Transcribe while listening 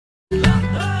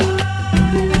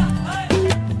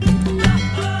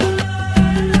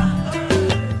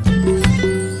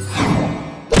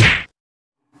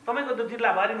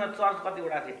भरिमा चर्च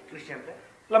कतिवटा थिए क्रिस्चियनको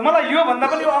ल मलाई यो भन्दा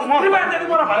पनि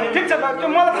ठिक छ त्यो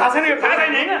मलाई थाहा छैन यो थाहा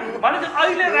छैन हैन भनेपछि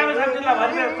अहिले रामेछाप जिल्ला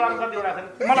भरिमा चर्च कतिवटा छन्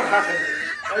मलाई थाहा छैन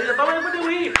अहिले तपाईले पनि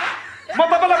उही म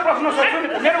तपाईलाई प्रश्न सोध्छु नि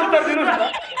मेरो उत्तर दिनुस् न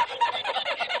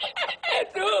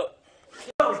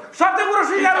सत्य कुरा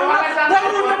स्वीकार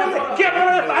के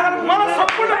मलाई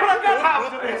सम्पूर्ण कुरा थाहा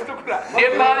हुन्छ यस्तो कुरा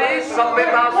नेपाली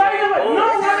सभ्यता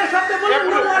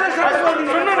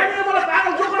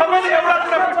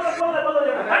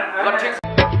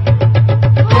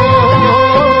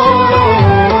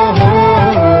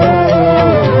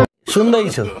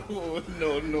सुन्दैछु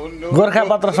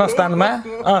गोर्खापत्र संस्थानमा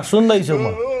सुन्दैछु म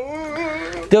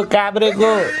त्यो काभ्रेको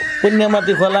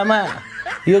पुण्यमती खोलामा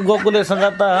यो गोकुलेसँग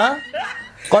त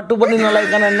कट्टु पनि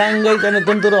नलाइकन नाङ्गै चाहिँ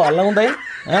तुन्तुरो हल्लाउँदै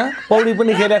पौडी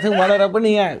पनि खेलेको थियौँ भनेर पनि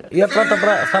यहाँ यत्र तत्र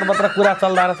सर्वत्र कुरा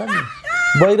चल्दा रहेछ नि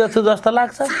बहिरो छु जस्तो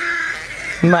लाग्छ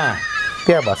मा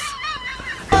त्यहाँ बस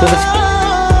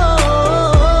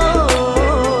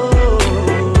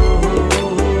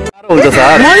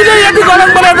मैले यति गलत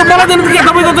बोलेको बोलाइदिनु के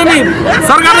तपाईँको चाहिँ नि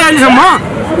सरकारले अहिलेसम्म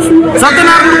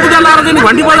सत्यनारायण पूजा लाएर चाहिँ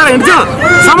घन्टी बजाएर हिँड्छ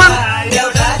समान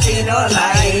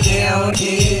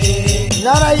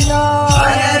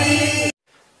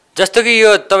जस्तो कि यो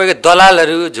तपाईँको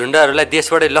दलालहरू झुन्डाहरूलाई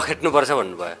देशबाटै लखेट्नुपर्छ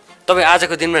भन्नुभयो तपाईँ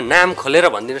आजको दिनमा नाम खोलेर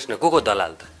भनिदिनुहोस् न को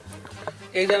दलाल त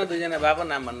एकजना दुईजना बाबा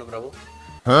नाम भन्नु प्रभु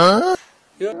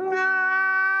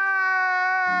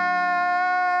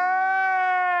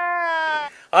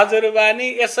हजुरबानी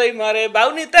यसै मरे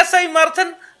बाउनी त्यसै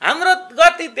मर्छन् हाम्रो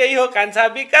गति त्यही हो कान्छा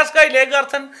विकास कहिले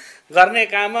गर्छन् गर्ने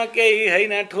काम केही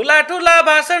होइन ठुला ठुला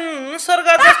भाषण स्वर्ग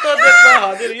जस्तो देशमा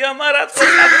हजुर यो महाराजको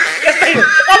यस्तै हो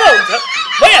अब हुन्छ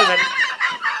भइहाल्छ नि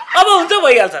अब हुन्छ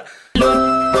भइहाल्छ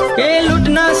के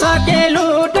लुट्न सके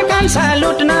लुट कान्छा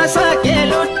लुट्न सके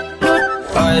लुट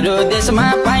अरू देशमा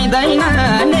पाइँदैन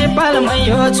नेपालमै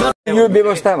हो यो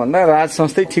व्यवस्था भन्दा राज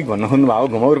संस्थै ठिक भन्न खोज्नु भयो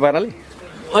घुमाउर पाराले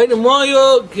होइन म यो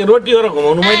रोटी गरेर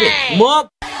घुमाउनु मैले म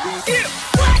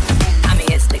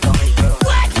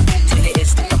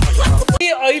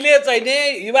अहिले चाहिँ नि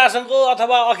युवा सङ्घको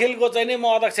अथवा अखिलको चाहिँ नि म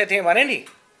अध्यक्ष थिएँ भने नि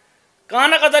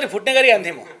काना कचरी फुट्ने गरी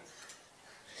हान्थेँ म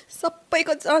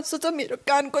सबैको चासो छ मेरो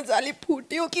कानको जाली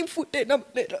फुट्यो कि फुटेन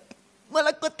भनेर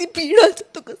मलाई कति पीडा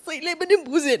छ त कसैले पनि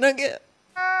बुझेन क्या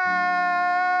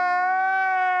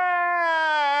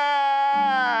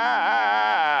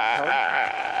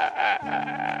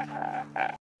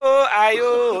आयो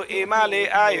एमाले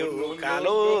आयो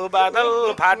कालो बादल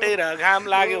फाटेर घाम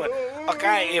लाग्यो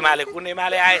कहाँ एमाले कुन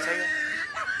एमाले आएछ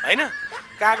होइन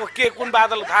कहाँको के कुन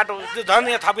बादल फाटो त्यो झन्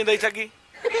यहाँ थपिँदैछ कि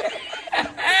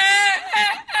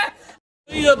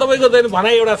यो तपाईँको चाहिँ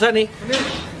भनाइ एउटा छ नि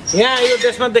यहाँ यो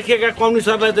देशमा देखिएका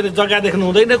कम्युनिस्टहरूलाई चाहिँ जग्गा देख्नु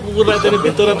हुँदैन कुकुरलाई चाहिँ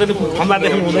भित्र चाहिँ खम्बा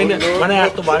देख्नु हुँदैन भने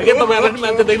जस्तो भयो क्या तपाईँहरूलाई पनि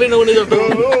मान्छे देख्दै नहुने जस्तो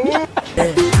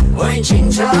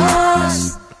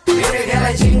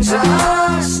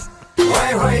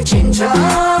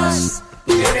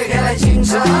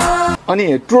अनि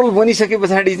ट्रोल बनिसके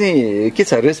पछाडि चाहिँ के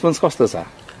छ रेस्पोन्स कस्तो छ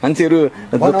मान्छेहरू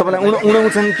तपाईँलाई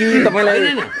उडाउँछन् कि तपाईँलाई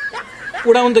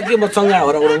उडाउनु त के म चङ्गा हो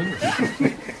र उडाउनु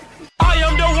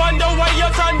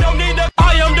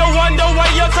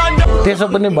त्यसो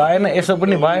पनि भएन यसो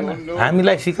पनि भएन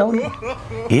हामीलाई सिकाउनु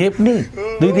हेप्ने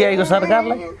दुई दिएको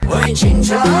सरकारलाई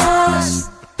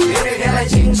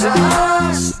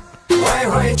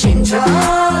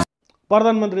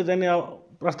प्रधानमन्त्री चाहिँ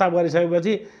प्रस्ताव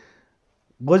गरिसकेपछि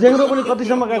गोजेङ्ग्रो पनि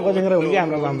कतिसम्मका गोजेङ्ग्रो हुन् कि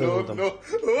हाम्रो गौतम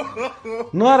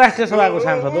न राष्ट्रिय सभाको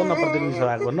सांसद हो न प्रतिनिधि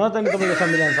सभाको न चाहिँ तपाईँको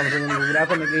संविधान संशोधनको कुरा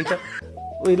पनि केही छ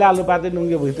उही लालुपाते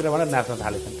नुङ्ग्यो भुइँतिर भनेर नाच्न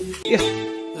थालेछन्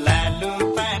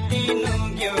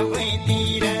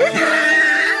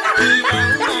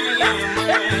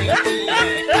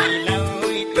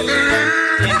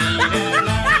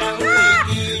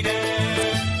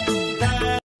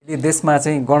देशमा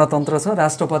चाहिँ गणतन्त्र छ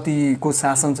राष्ट्रपतिको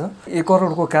शासन छ 1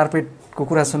 करोडको कार्पेटको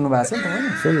कुरा सुन्नु भएको छ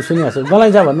तपाईँले सुनिहाल्छु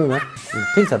गलाइजा भन्नु न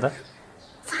ठिक छ त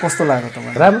कस्तो लाग्यो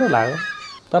तपाईँलाई राम्रो लाग्यो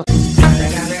तर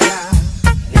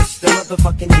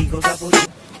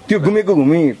त्यो घुमेको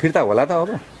घुमी फिर्ता होला त अब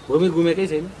घुमेकै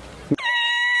छैन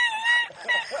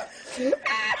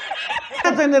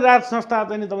चाहिँ राज संस्था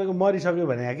चाहिँ तपाईँको मरिसक्यो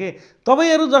भने कि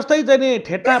तपाईँहरू जस्तै चाहिँ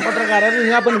ठेट्टा पत्रकारहरू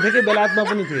यहाँ पनि थिए कि बेलायतमा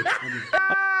पनि थिए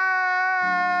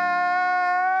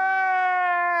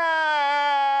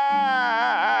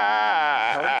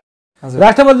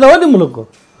राष्ट्रपति हो नि मुलुकको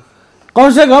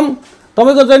कमसे कम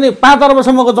तपाईँको चाहिँ 5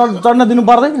 अर्बसम्मको चढ्न दिनु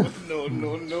पर्दैन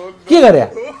के गरे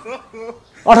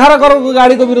 18 करोडको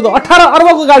गाडीको विरुद्ध 18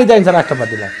 अर्बको गाडी चाहिन्छ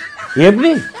राष्ट्रपतिलाई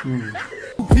हेप्ने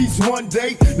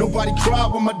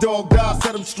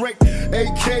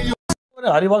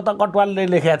हरिभक्त कटवालले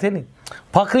लेखेका थिए नि,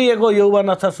 फक्रिएको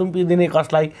यौवन छ सुम्पिदिने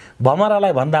कसलाई,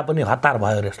 भमरालाई भन्दा पनि हतार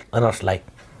भयो रसलाई।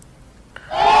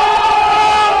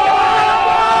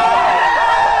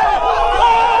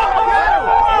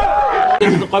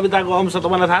 कविताको अंश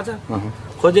तपाईँलाई थाहा छ?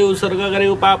 खोजे उत्सर्ग गरे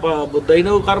पाप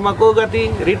बुझ्दैनौ कर्मको गति,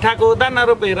 रिठाको दाना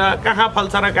रोपेर कहाँ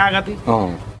फल्छ र कागती।